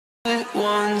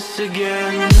once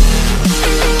again.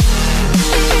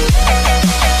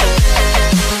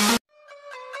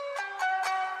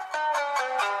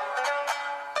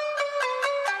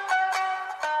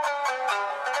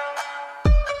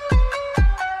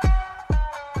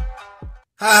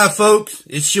 Hi folks,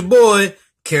 it's your boy,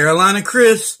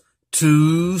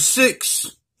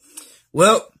 CarolinaChris26.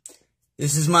 Well,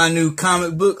 this is my new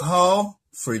comic book haul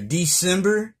for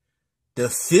December the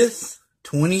 5th,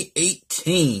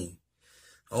 2018.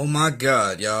 Oh my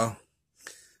God, y'all.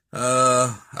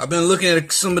 I've been looking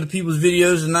at some of the people's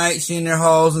videos tonight, seeing their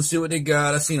hauls and see what they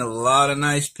got. I've seen a lot of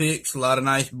nice picks, a lot of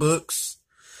nice books.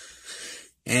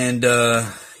 And,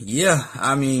 yeah,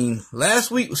 I mean,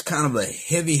 last week was kind of a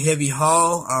heavy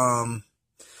haul.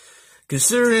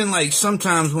 Considering, like,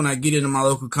 sometimes when I get into my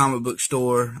local comic book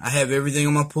store, I have everything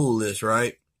on my pull list,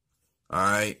 right?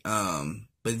 Alright,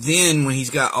 but then when he's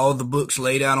got all the books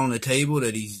laid out on the table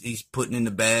that he's putting in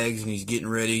the bags and he's getting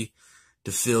ready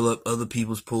to fill up other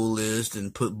people's pull list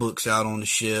and put books out on the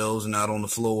shelves and out on the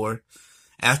floor,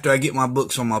 after I get my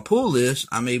books on my pull list,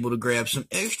 I'm able to grab some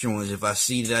extra ones if I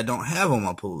see that I don't have on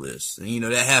my pull list. And, you know,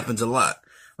 that happens a lot.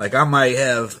 Like, I might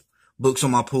have books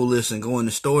on my pull list and go in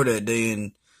the store that day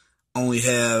and only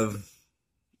have,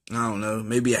 I don't know,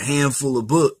 maybe a handful of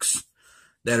books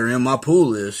that are in my pull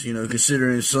list, you know,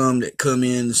 considering some that come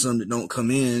in and some that don't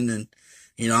come in. And,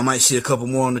 you know, I might see a couple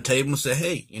more on the table and say,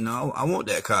 hey, you know, I want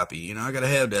that copy. You know, I gotta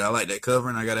have that. I like that cover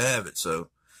and I gotta have it. So,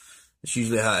 it's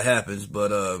usually how it happens. But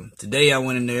today I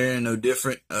went in there and no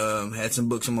different. Had some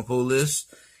books on my pull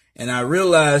list. And I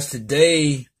realized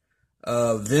today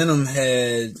Venom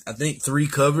had, I think, 3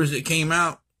 covers that came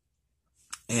out.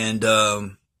 And I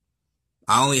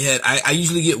only had, I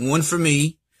usually get one for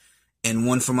me and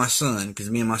one for my son, because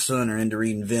me and my son are into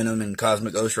reading Venom and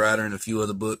Cosmic Ghost Rider and a few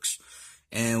other books.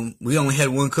 And we only had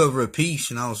one cover apiece,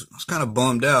 and I was kind of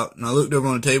bummed out. And I looked over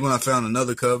on the table and I found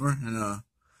another cover, and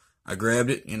I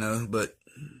grabbed it, you know, but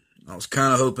I was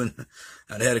kind of hoping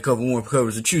I'd had a couple more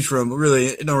covers to choose from, but really,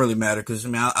 it don't really matter, because, I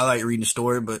mean, I like reading the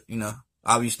story, but, you know,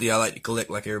 obviously I like to collect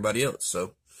like everybody else,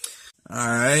 so.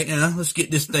 Alright, now, let's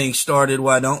get this thing started,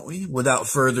 why don't we, without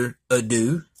further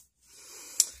ado.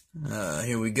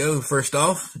 Here we go. First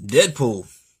off, Deadpool.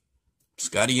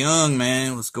 Scotty Young,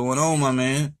 man, what's going on, my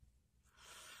man?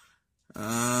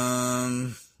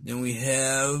 Then we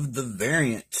have the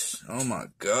Variant. Oh my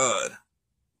God.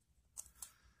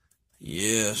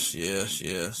 Yes.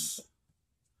 He's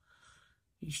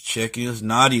checking his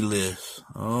naughty list.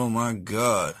 Oh my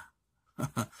God.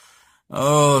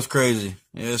 Oh, it's crazy.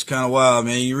 Yeah, it's kind of wild,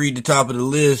 man. You read the top of the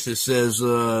list, it says,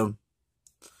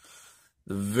 the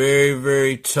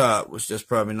very top, which that's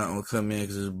probably not going to come in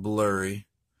because it's blurry,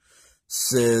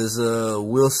 says,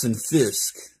 Wilson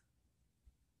Fisk.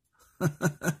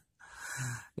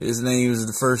 His name is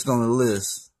the first on the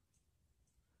list.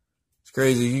 It's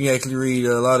crazy. You can actually read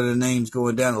a lot of the names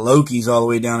going down. Loki's all the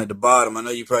way down at the bottom. I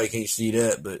know you probably can't see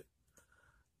that, but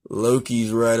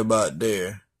Loki's right about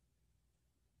there.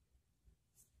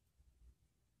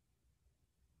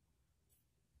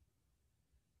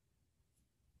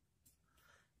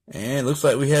 And it looks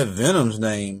like we have Venom's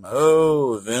name.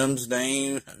 Oh, Venom's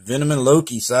name. Venom and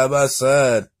Loki side by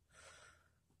side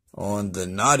on the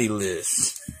naughty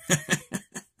list. I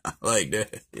like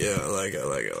that. Yeah, I like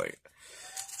it.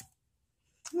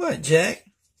 What, Jack?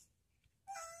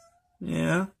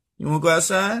 Yeah? You want to go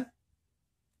outside?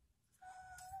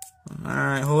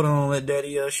 Alright, hold on. Let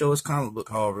Daddy show his comic book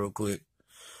haul real quick.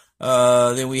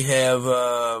 Then we have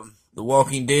The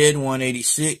Walking Dead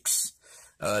 186.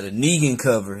 The Negan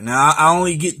cover. Now, I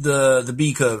only get the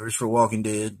B covers for Walking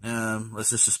Dead. That's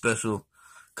just a special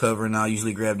cover, and I'll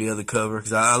usually grab the other cover,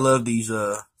 because I love these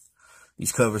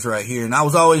covers right here. And I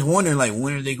was always wondering, like,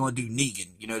 when are they going to do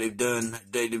Negan? You know, they've done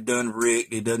Rick,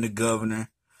 they've done the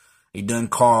Governor, they've done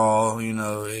Carl, you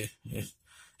know,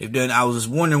 they've done, I was just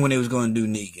wondering when they was going to do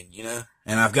Negan, you know?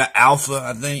 And I've got Alpha,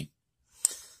 I think.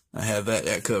 I have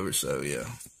that covered, so yeah.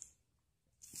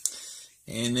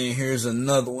 And then here's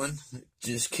another one that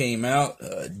just came out,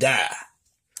 Die.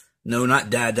 No, not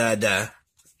Die,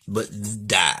 but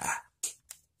Die.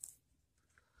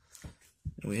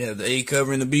 We have the A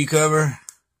cover and the B cover.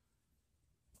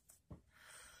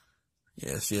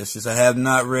 Yes. I have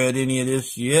not read any of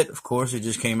this yet. Of course, it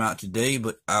just came out today,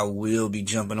 but I will be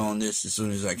jumping on this as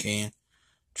soon as I can.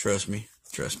 Trust me.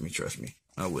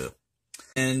 I will.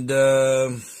 And,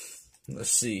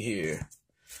 let's see here.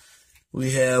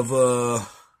 We have,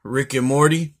 Rick and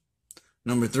Morty,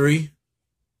 number 3.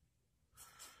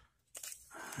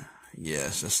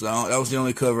 Yes, that was the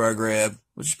only cover I grabbed,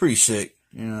 which is pretty sick,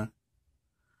 you know.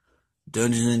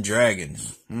 Dungeons and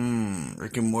Dragons.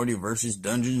 Rick and Morty versus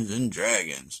Dungeons and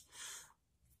Dragons.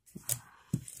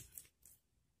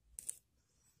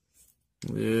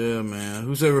 Yeah, man.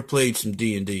 Who's ever played some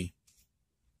D&D?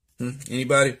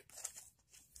 Anybody?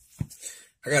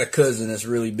 I got a cousin that's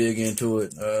really big into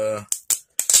it.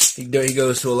 He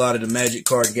goes to a lot of the Magic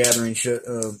card gathering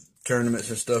tournaments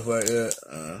and stuff like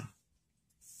that.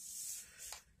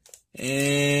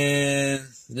 And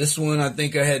this one, I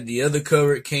think I had the other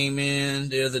cover. It came in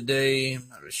the other day. I'm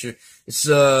not sure. It's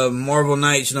Marvel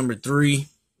Knights #3.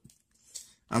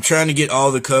 I'm trying to get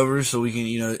all the covers so we can,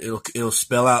 it'll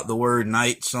spell out the word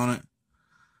Knights on it.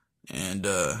 And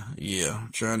yeah,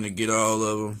 I'm trying to get all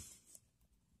of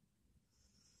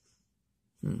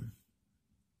them.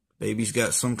 Baby's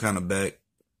got some kind of back.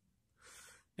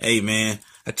 Hey, man,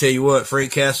 I tell you what,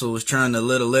 Frank Castle was trying to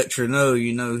let Elektra know,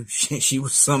 she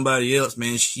was somebody else,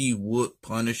 man. She whooped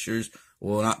Punisher's,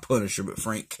 well, not Punisher, but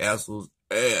Frank Castle's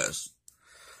ass.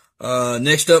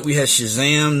 Next up, we have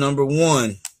Shazam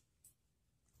 #1.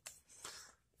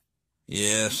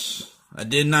 Yes, I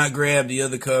did not grab the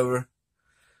other cover.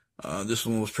 This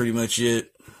one was pretty much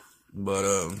it.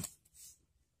 But,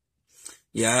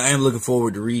 yeah, I am looking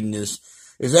forward to reading this.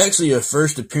 There's actually a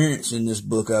first appearance in this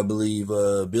book, I believe.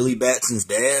 Billy Batson's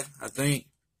dad, I think.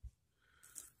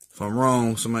 If I'm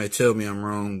wrong, somebody tell me I'm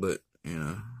wrong, but,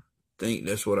 I think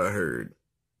that's what I heard.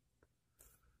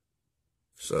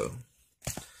 So,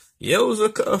 yeah, it was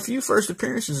a few first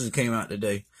appearances that came out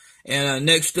today. And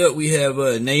next up, we have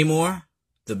Namor,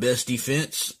 The Best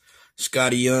Defense,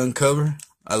 Scotty Young cover.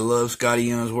 I love Scotty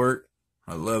Young's work.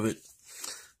 I love it.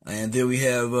 And then we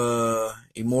have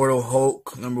Immortal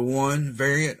Hulk #1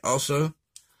 variant also.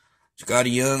 Scotty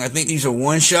Young. I think these are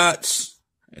one-shots,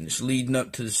 and it's leading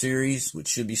up to the series, which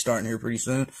should be starting here pretty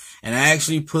soon. And I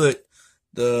actually put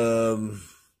the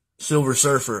Silver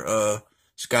Surfer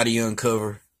Scotty Young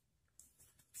cover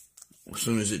as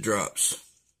soon as it drops.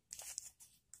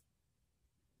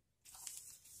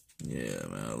 Yeah,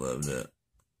 man, I love that.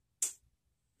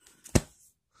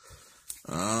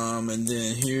 And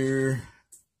then here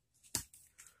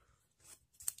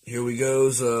we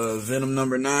goes, Venom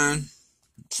 #9.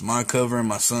 It's my cover and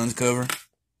my son's cover.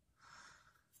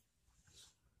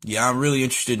 Yeah, I'm really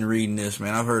interested in reading this,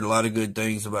 man. I've heard a lot of good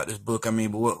things about this book. I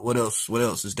mean, but what else? What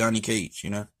else is Donny Cates,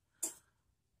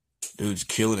 Dude's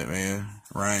killing it, man.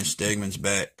 Ryan Stegman's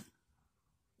back.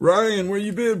 Ryan, where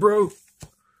you been, bro?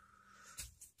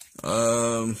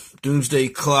 Doomsday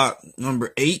Clock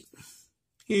 #8.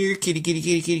 Here, kitty, kitty,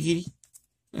 kitty, kitty, kitty.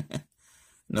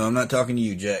 No, I'm not talking to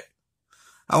you, Jack.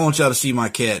 I want y'all to see my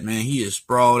cat, man. He is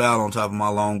sprawled out on top of my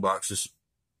long boxes.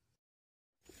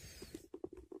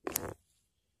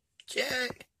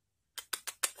 Jack.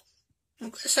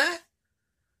 What's that?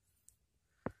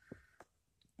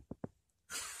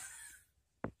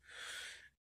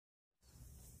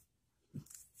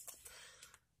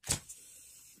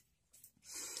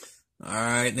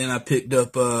 Alright, then I picked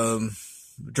up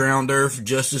Drowned Earth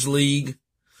Justice League.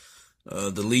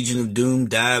 The Legion of Doom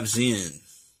Dives In.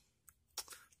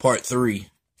 Part 3.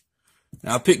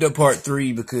 Now I picked up part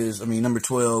 3 because,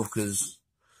 #12, because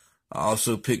I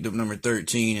also picked up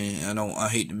 #13, and I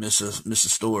hate to miss a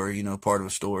story, part of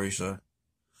a story, so.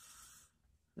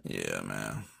 Yeah,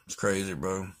 man. It's crazy,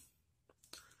 bro. I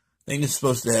think it's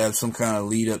supposed to have some kind of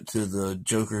lead up to the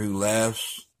Joker Who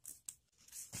Laughs.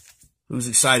 Who's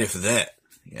excited for that?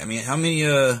 I mean, how many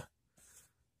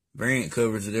variant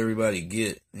covers did everybody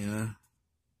get,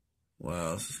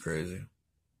 Wow, this is crazy.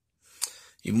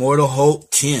 Immortal Hulk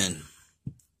 10.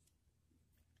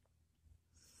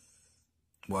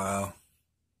 Wow.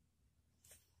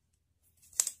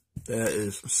 That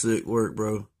is some sick work,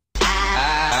 bro.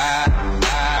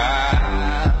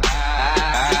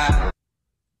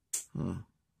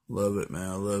 Love it, man.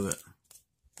 I love it.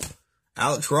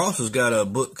 Alex Ross has got a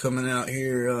book coming out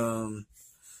here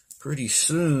pretty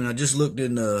soon. I just looked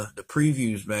in the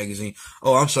previews magazine.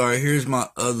 Oh, I'm sorry. Here's my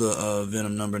other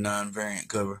Venom #9 variant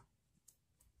cover.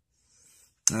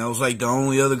 And that was like the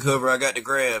only other cover I got to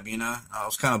grab, I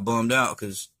was kind of bummed out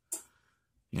because,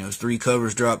 3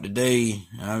 covers dropped today,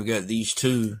 and I've got these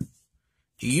 2.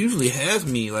 He usually has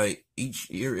me like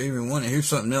every one. Here's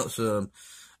something else.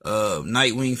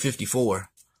 Nightwing 54.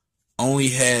 Only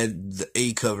had the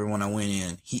A cover when I went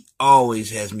in. He always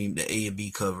has me the A and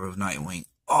B cover of Nightwing.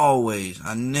 Always.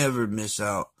 I never miss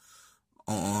out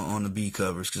on the B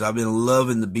covers because I've been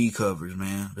loving the B covers,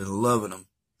 man. I've been loving them.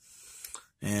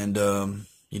 And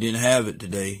he didn't have it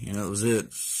today. It was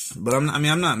it. But I'm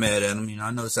not mad at him.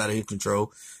 I know it's out of his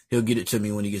control. He'll get it to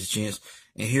me when he gets a chance.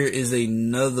 And here is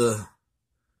another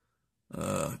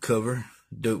cover,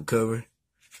 dope cover.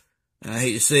 And I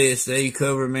hate to say it's the A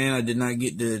cover, man. I did not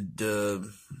get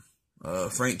the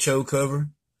Frank Cho cover.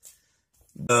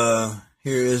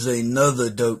 Here is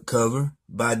another dope cover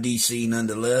by DC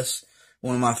nonetheless.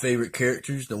 One of my favorite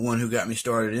characters, the one who got me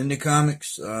started into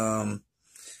comics. I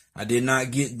did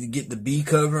not get the B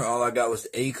cover. All I got was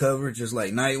the A cover, just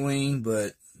like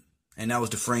Nightwing, and that was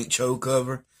the Frank Cho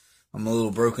cover. I'm a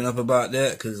little broken up about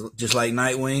that, because just like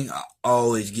Nightwing, I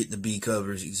always get the B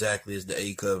covers exactly as the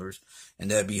A covers.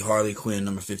 And that'd be Harley Quinn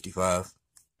number 55.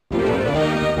 Kind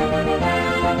of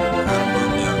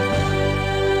bummed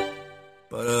out.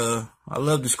 But I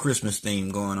love this Christmas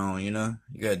theme going on, you know.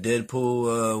 You got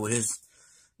Deadpool with his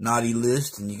naughty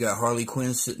list, and you got Harley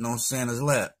Quinn sitting on Santa's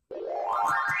lap.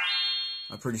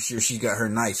 I'm pretty sure she's got her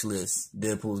nice list.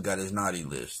 Deadpool's got his naughty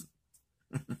list.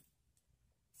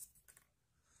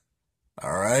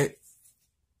 Alright.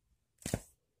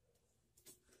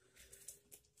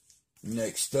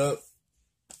 Next up,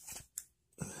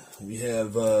 we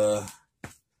have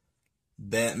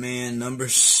Batman number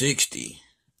 60.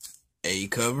 A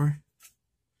cover.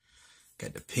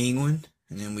 Got the Penguin.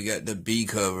 And then we got the B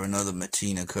cover, another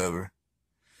Matina cover.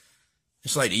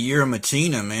 It's like the year of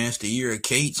Matina, man. It's the year of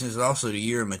Cates, and it's also the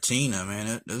year of Matina,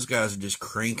 man. Those guys are just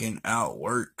cranking out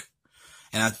work.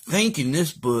 And I think in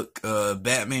this book,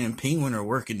 Batman and Penguin are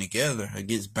working together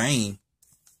against Bane.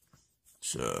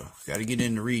 So, gotta get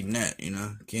into reading that, you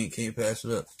know. Can't pass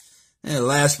it up. And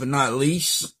last but not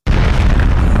least, keep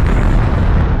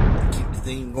the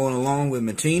theme going along with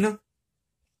Matina.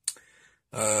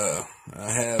 I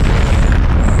have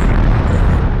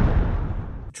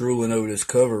drooling over this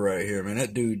cover right here, man.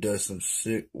 That dude does some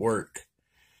sick work.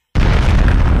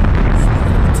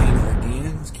 Matina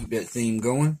again. Let's keep that theme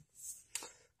going.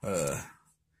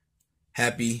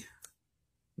 Happy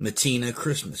Matina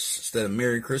Christmas. Instead of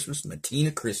Merry Christmas,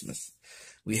 Matina Christmas.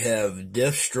 We have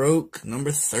Deathstroke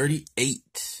number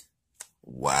 38.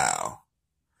 Wow.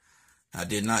 I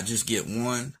did not just get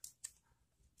one.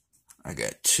 I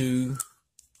got two.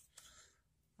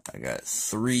 I got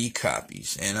 3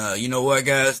 copies. And you know what,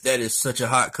 guys? That is such a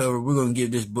hot cover. We're going to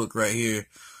give this book right here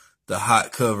the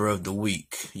hot cover of the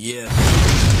week. Yeah. Get a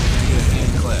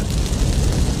hand clap.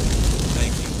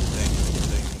 Thank you.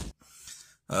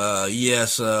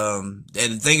 Yes, and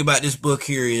the thing about this book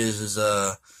here is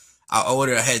I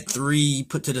had 3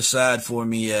 put to the side for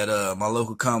me at my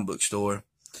local comic book store.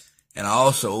 And I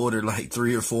also ordered like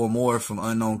 3 or 4 more from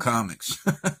Unknown Comics.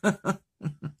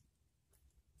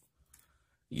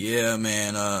 Yeah,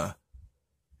 man,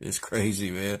 it's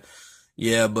crazy, man.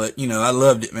 Yeah, but, you know, I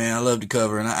loved it, man. I loved the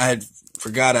cover. And I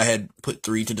forgot I had put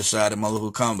 3 to the side at my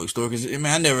local comic book store. Because, man,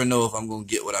 I never know if I'm going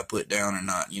to get what I put down or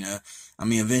not, you know. I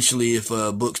mean, eventually, if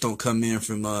books don't come in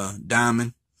from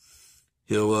Diamond,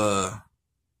 he'll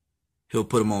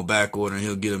put them on back order and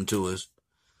he'll get them to us.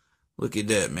 Look at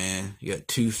that, man. You got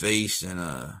Two-Face and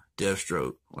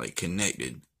Deathstroke, like,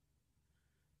 connected.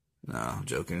 No, I'm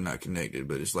joking, they're not connected,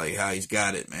 but it's like how he's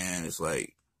got it, man. It's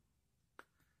like,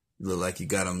 you look like you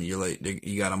got them, you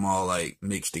got them all like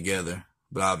mixed together.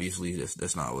 But obviously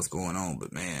that's not what's going on.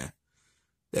 But man,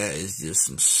 that is just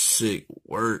some sick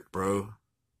work, bro.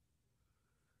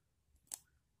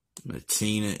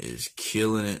 Matina is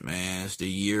killing it, man. It's the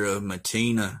year of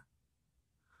Matina.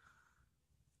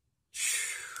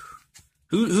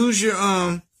 Who's your,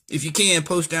 if you can,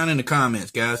 post down in the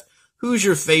comments, guys. Who's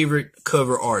your favorite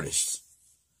cover artist?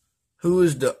 Who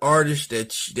is the artist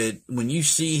that when you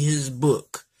see his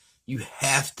book, you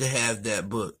have to have that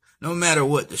book? No matter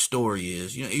what the story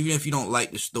is, you know, even if you don't like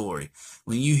the story,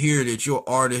 when you hear that your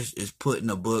artist is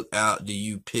putting a book out, do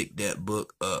you pick that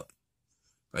book up?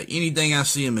 Like anything I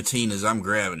see in Matina's, I'm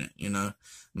grabbing it, you know.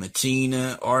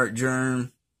 Matina, Art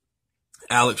Germ,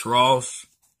 Alex Ross,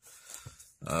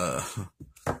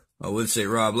 I would say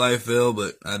Rob Liefeld,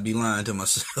 but I'd be lying to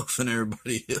myself and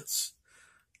everybody else.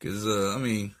 Cause, I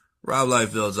mean, Rob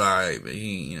Liefeld's alright, but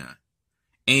he, you know.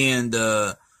 And,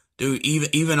 dude,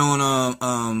 even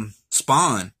on,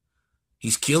 Spawn,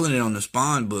 he's killing it on the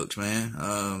Spawn books,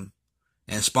 man.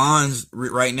 And Spawn's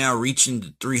right now reaching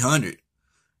to 300.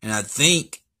 And I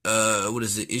think, what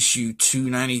is it, issue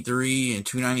 293 and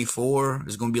 294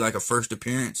 is gonna be like a first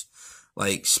appearance.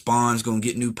 Like, Spawn's gonna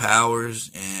get new powers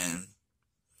and,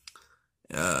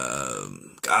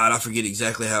 God, I forget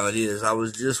exactly how it is. I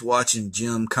was just watching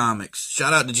Jim Comics.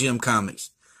 Shout out to Jim Comics,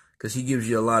 because he gives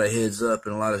you a lot of heads up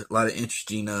and a lot of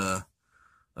interesting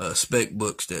spec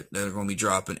books that are going to be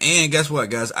dropping. And guess what,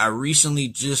 guys? I recently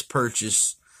just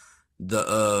purchased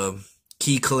the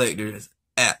Key Collector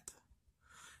app,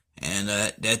 and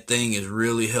that thing is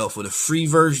really helpful. The free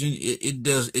version, it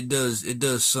does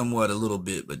somewhat a little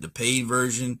bit, but the paid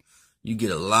version, you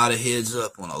get a lot of heads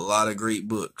up on a lot of great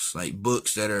books, like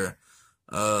books that are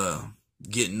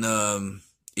getting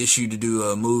issued to do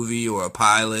a movie or a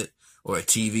pilot or a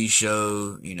TV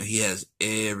show. You know, he has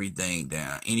everything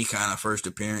down. Any kind of first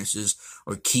appearances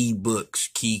or key books,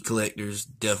 key collectors,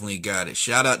 definitely got it.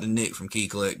 Shout out to Nick from Key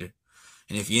Collector.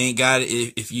 And if you ain't got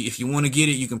it, if you want to get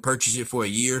it, you can purchase it for a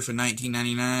year for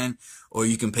 $19.99, or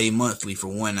you can pay monthly for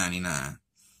 $1.99.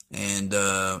 And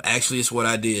actually, it's what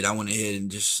I did. I went ahead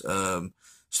and just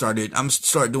start doing the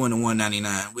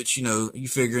 $1.99, which, you know, you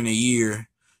figure in a year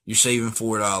you're saving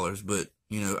 $4. But,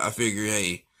 you know, I figure,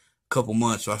 hey, a couple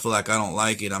months, so I feel like I don't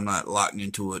like it, I'm not locked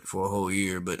into it for a whole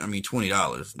year. But I mean,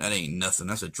 $20, that ain't nothing.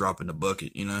 That's a drop in the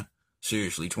bucket, you know.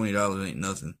 Seriously, $20 ain't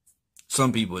nothing.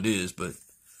 Some people it is, but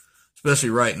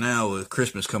especially right now with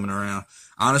Christmas coming around.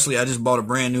 Honestly, I just bought a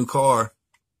brand new car.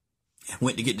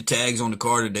 Went to get the tags on the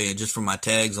car today, and just for my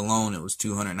tags alone, it was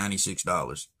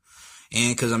 $296.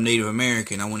 And because I'm Native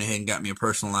American, I went ahead and got me a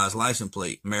personalized license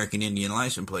plate, American Indian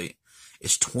license plate.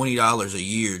 It's $20 a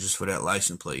year just for that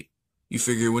license plate. You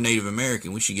figure we're Native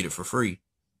American, we should get it for free.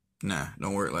 Nah,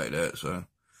 don't work like that. So,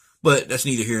 but that's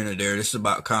neither here nor there. This is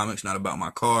about comics, not about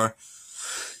my car.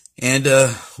 And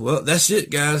well, that's it,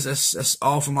 guys. That's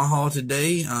all for my haul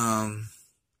today. I'm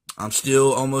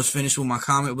still almost finished with my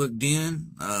comic book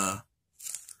den.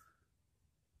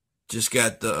 Just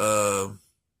got the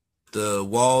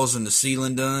walls and the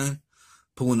ceiling done,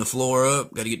 pulling the floor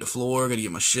up. Got to get the floor, got to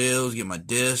get my shelves, get my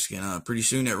desk, and pretty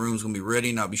soon that room's gonna be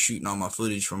ready, and I'll be shooting all my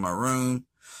footage from my room.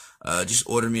 Just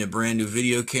ordered me a brand new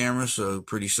video camera, so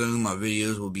pretty soon my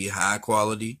videos will be high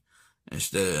quality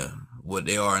instead of what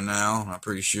they are now. I'm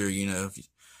pretty sure, you know, if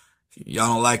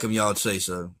y'all don't like them, y'all would say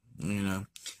so, you know.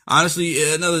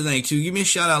 Honestly, another thing too, give me a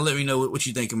shout out, let me know what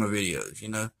you think of my videos, you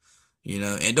know,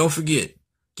 and don't forget,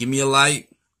 give me a like,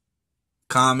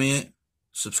 comment,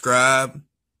 subscribe,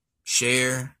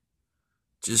 share.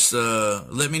 Just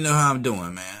let me know how I'm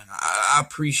doing, man. I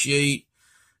appreciate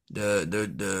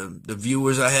the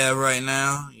viewers I have right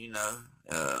now, you know.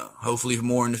 Hopefully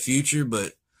more in the future,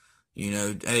 but you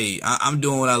know, hey, I'm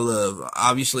doing what I love.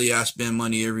 Obviously, I spend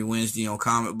money every Wednesday on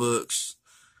comic books.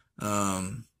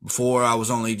 Before, I was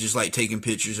only just like taking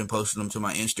pictures and posting them to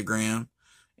my Instagram.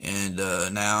 And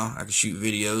now I can shoot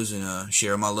videos and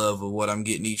share my love of what I'm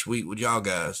getting each week with y'all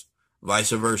guys.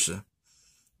 Vice versa.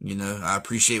 You know, I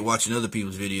appreciate watching other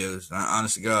people's videos.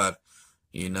 Honest to God,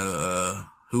 you know,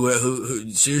 who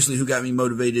seriously, who got me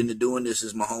motivated into doing this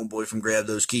is my homeboy from Grab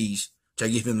Those Keys, which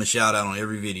I give him a shout out on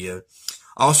every video.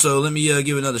 Also, let me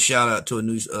give another shout out to a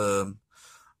new, well,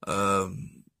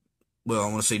 I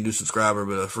want to say new subscriber,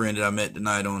 but a friend that I met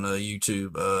tonight on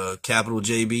YouTube, Capital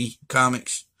JB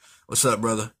Comics. What's up,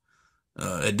 brother?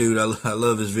 That dude, I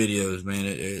love his videos, man.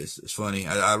 It's funny.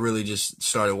 I really just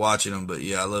started watching them, but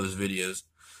yeah, I love his videos.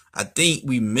 I think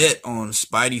we met on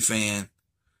Spidey Fan.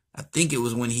 I think it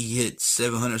was when he hit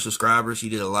 700 subscribers. He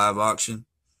did a live auction,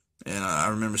 and I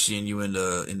remember seeing you in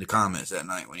the comments that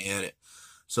night when he had it.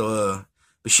 So,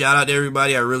 but shout out to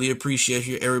everybody. I really appreciate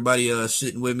you, everybody,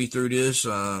 sitting with me through this.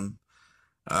 I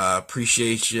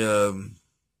appreciate you.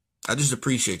 I just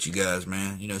appreciate you guys,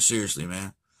 man. You know, seriously,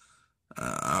 man.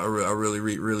 I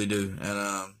really do.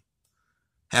 And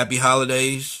happy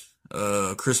holidays.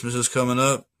 Christmas is coming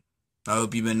up. I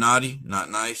hope you've been naughty, not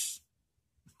nice.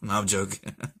 No, I'm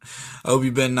joking. I hope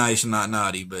you've been nice and not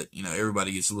naughty, but you know,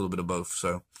 everybody gets a little bit of both.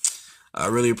 So I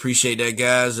really appreciate that,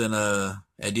 guys. And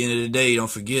at the end of the day, don't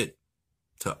forget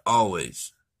to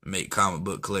always make comic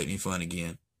book collecting fun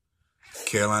again.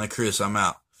 Carolina Chris, I'm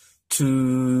out.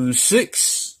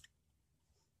 26.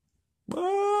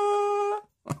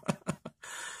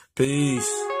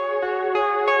 Peace.